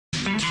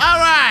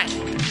Alright,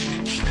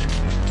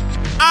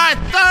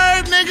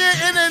 third nigga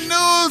in the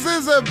news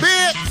is a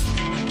bitch.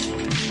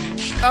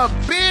 A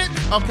bitch.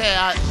 Okay,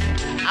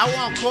 I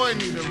want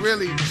Courtney to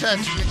really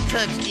touch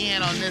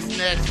in on this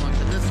next one,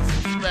 because this is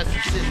some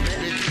special shit for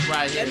bitches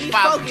right here.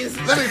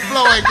 Let me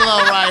flow and glow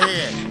right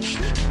here.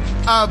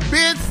 A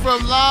bitch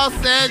from Los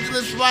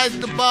Angeles writes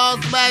to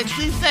Bossmack.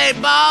 She say,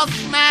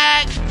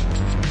 Bossmack,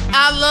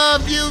 I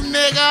love you,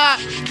 nigga.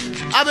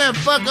 I've been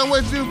fucking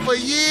with you for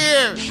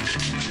years.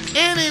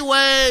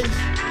 Anyways,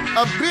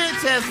 a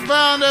bitch has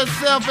found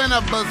herself in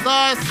a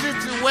bizarre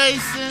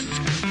situation.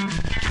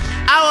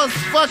 I was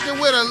fucking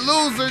with a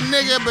loser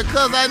nigga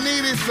because I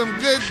needed some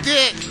good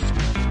dick.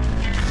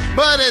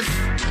 But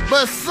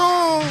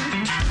soon,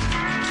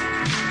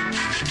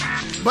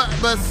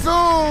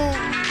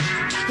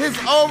 his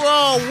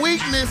overall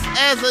weakness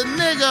as a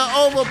nigga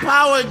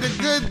overpowered the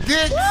good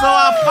dick, so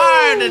I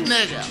fired the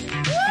nigga.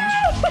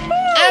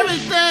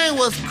 Everything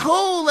was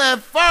cool at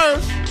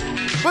first,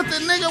 but the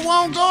nigga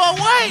won't go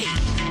away.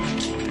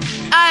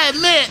 I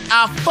admit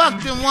I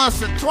fucked him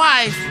once or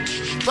twice,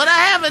 but I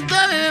haven't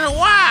done it in a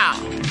while.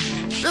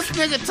 This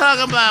nigga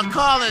talking about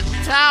calling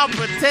child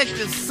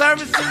protective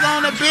services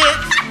on a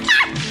bitch.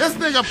 This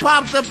nigga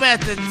popped up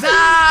at the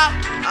job.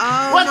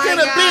 Oh, what can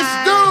a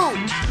bitch do?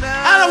 No.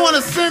 I don't want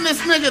to send this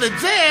nigga to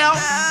jail.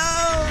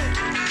 No.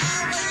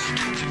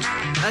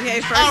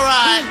 Okay, first. All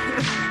right.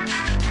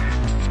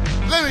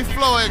 Let me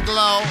flow and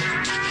glow.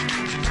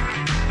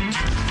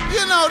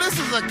 You know, this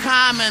is a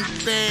common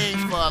thing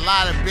for a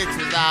lot of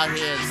bitches out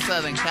here in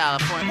Southern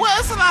California. Well,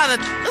 it's a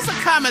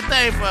common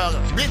thing for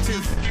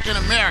bitches in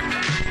America.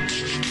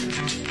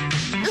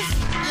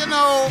 You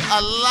know,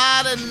 a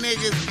lot of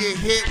niggas get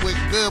hit with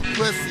good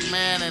pussy,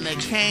 man, and they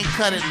can't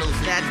cut it loose.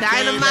 That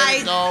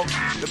dynamite. Go.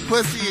 The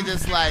pussy is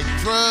just like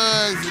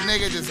drugs. The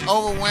nigga just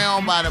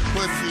overwhelmed by the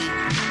pussy.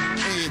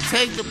 And you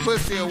take the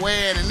pussy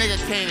away and the nigga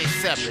can't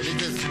accept it.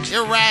 It's just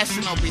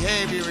irrational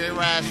behavior,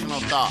 irrational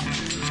thought.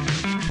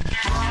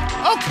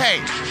 Okay,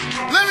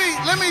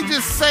 let me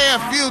just say a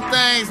few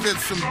things that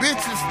some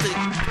bitches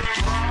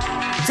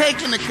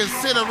take into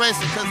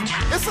consideration, because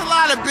there's a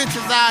lot of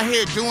bitches out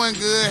here doing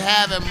good,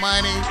 having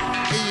money,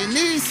 and you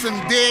need some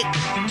dick,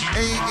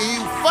 and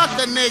you fuck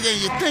a nigga and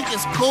you think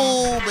it's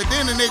cool, but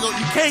then the nigga,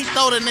 you can't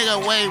throw the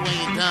nigga away when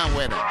you're done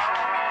with it.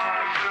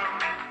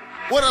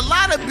 What a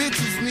lot of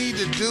bitches need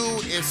to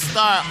do is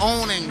start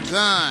owning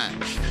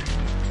guns.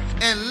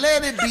 And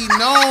let it be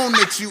known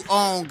that you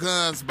own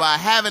guns by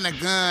having a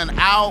gun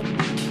out,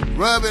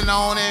 rubbing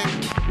on it,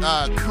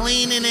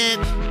 cleaning it,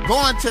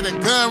 going to the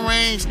gun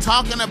range,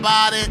 talking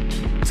about it,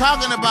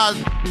 talking about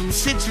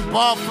shit you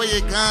bought for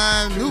your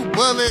gun, new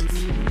bullets.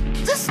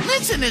 Just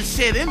mentioning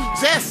shit in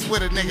jest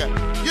with a nigga.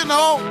 You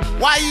know,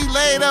 while you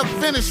laid up,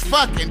 finished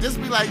fucking, just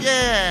be like,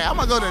 yeah, I'm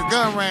gonna go to the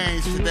gun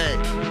range today.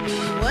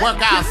 What?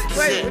 Work out some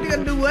shit. What, you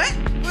gonna do what?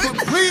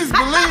 Please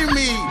believe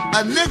me,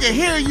 a nigga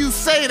hear you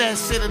say that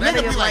shit, a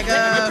nigga be like,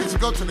 that bitch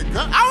go to the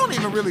gun. I don't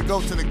even really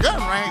go to the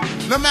gun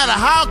range. No matter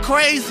how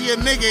crazy a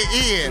nigga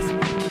is,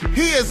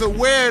 he is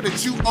aware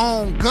that you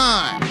own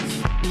guns.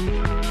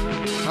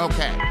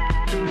 Okay.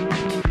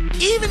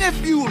 Even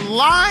if you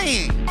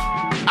lying,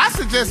 I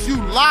suggest you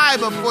lie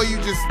before you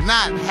just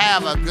not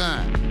have a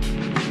gun.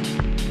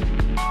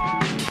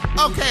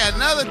 Okay,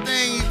 another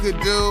thing you could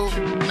do,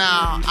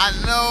 now, I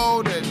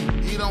know that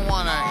you don't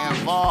want to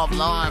involve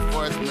law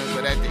enforcement,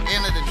 but at the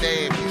end of the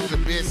day, if you're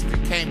a bitch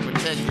that can't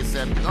protect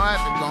yourself, you're going to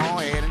have to go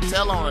ahead and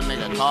tell on a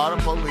nigga, call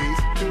the police,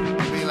 and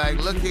be like,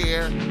 look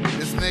here,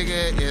 this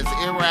nigga is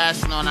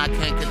irrational and I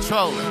can't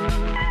control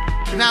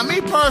it. Now, me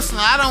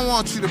personally, I don't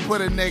want you to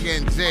put a nigga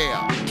in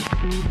jail.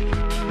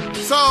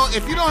 So,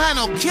 if you don't have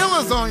no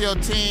killers on your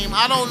team,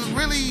 I don't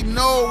really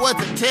know what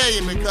to tell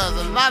you, because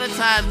a lot of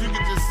times you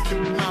can just, you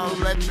know,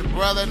 let your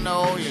brother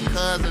know, your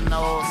cousin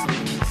know,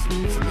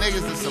 some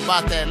niggas that's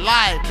about that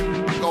life,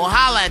 go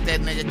holler at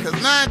that nigga, because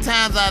 9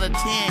 times out of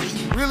 10,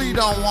 he really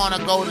don't want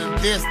to go the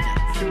distance.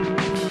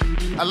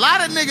 A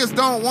lot of niggas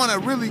don't want to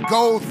really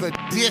go the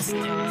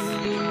distance.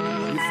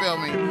 You feel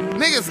me?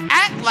 Niggas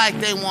act like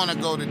they want to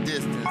go the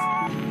distance,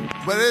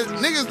 but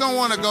niggas don't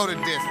want to go the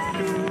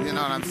distance. You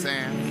know what I'm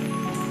saying?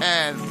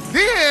 And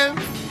then,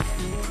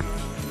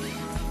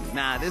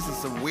 nah, this is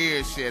some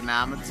weird shit.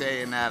 Now, I'm gonna tell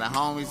you now, the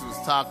homies was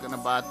talking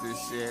about this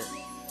shit.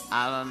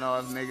 I don't know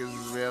if niggas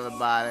is real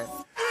about it,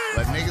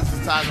 but niggas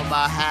was talking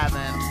about having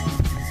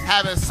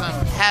some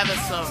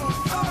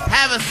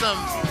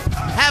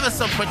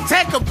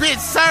protect a bitch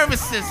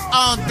services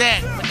on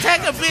deck.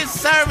 Protect a bitch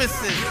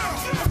services.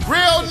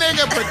 Real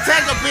nigga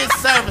protect a bitch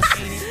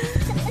services.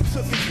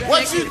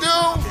 What you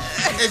do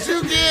is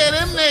you give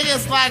them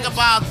niggas like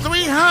about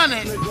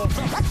 300,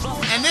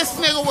 and this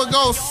nigga will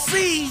go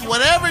see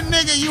whatever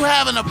nigga you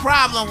having a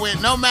problem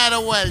with, no matter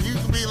what. You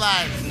can be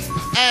like,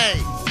 hey,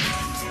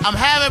 I'm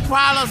having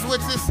problems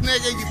with this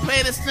nigga. You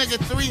pay this nigga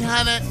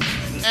 300,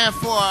 and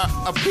for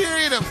a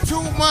period of 2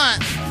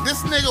 months,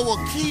 this nigga will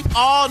keep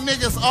all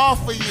niggas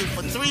off of you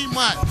for 3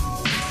 months.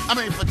 I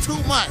mean, for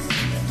 2 months.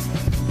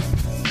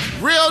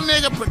 Real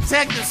nigga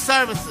protective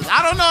services.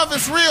 I don't know if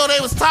it's real. They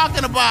was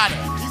talking about it.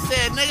 He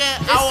said, nigga,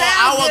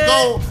 I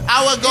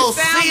would go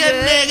sound see a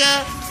good. nigga.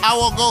 I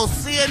will go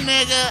see a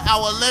nigga. I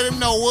will let him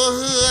know what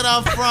hood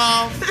I'm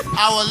from.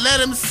 I will let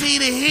him see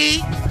the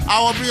heat. I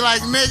will be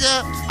like,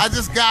 nigga, I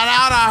just got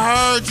out. I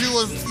heard you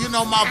was,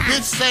 my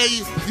bitch say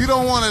you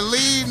don't want to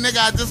leave, nigga.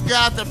 I just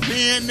got out the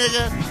pen,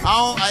 nigga.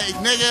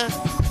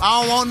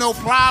 I don't want no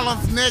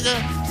problems, nigga.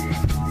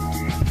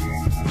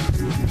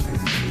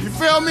 You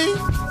feel me?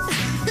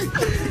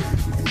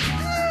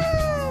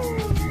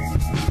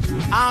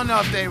 I don't know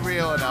if they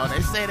real though.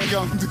 They say they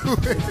gonna do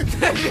it.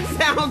 That just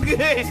sound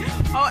good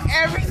on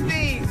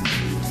everything.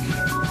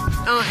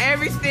 On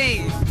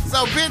everything.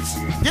 So, bitch,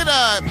 get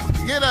a,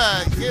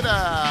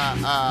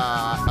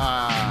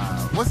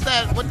 what's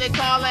that? What they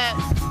call that?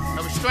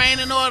 A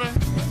restraining order.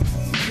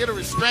 Get a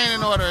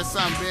restraining order or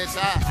something, bitch.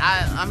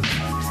 I'm,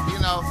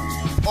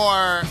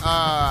 or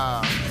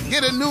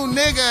get a new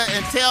nigga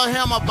and tell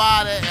him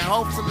about it, and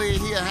hopefully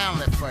he'll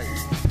handle it for you.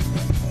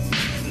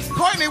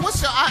 Courtney,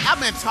 I've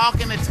been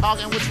talking.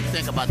 What you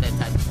think about that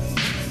type of thing?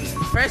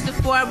 First and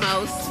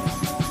foremost,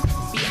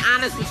 be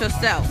honest with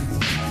yourself.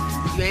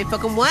 You ain't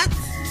fucking once.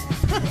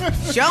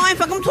 Joe ain't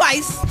fucking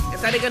twice.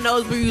 If that nigga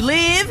knows where you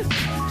live,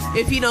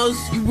 if he knows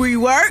where you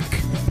work,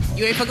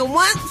 you ain't fucking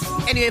once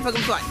and you ain't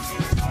fucking twice.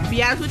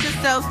 Be honest with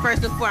yourself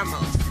first and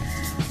foremost.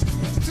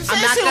 She said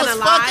she was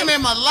fucking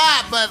him a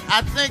lot, but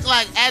I think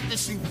like after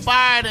she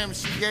fired him,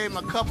 she gave him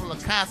a couple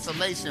of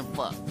consolation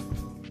fucks.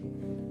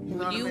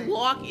 When you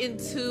walk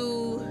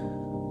into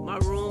my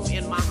room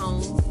in my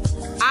home,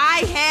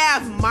 I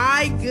have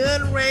my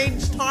gun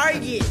range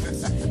target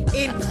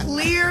in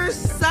clear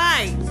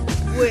sight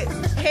with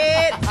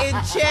head and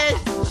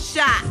chest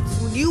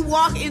shots when you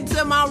walk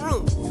into my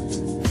room.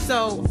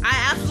 So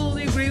I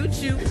absolutely agree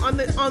with you on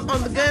the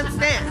gun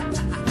stand.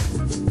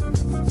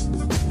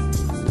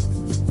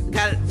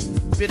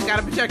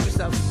 Gotta protect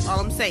yourself. All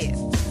I'm saying.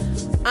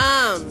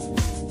 I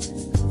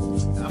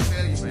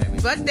feel you, baby.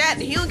 Fuck that.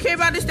 He don't care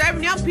about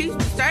disturbing your peace.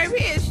 Disturb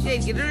his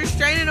shit. Get a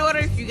restraining order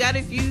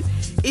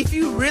if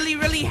you really,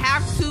 really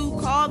have to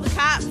call the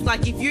cops.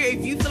 Like if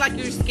you feel like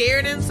you're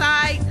scared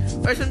inside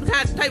or some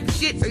kind of type of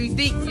shit, or you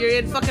think you're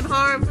in fucking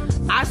harm,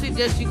 I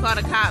suggest you call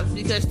the cops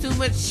because too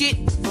much shit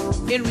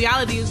in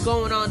reality is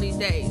going on these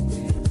days.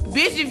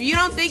 Bitch, if you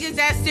don't think it's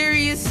that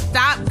serious,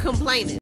 stop complaining.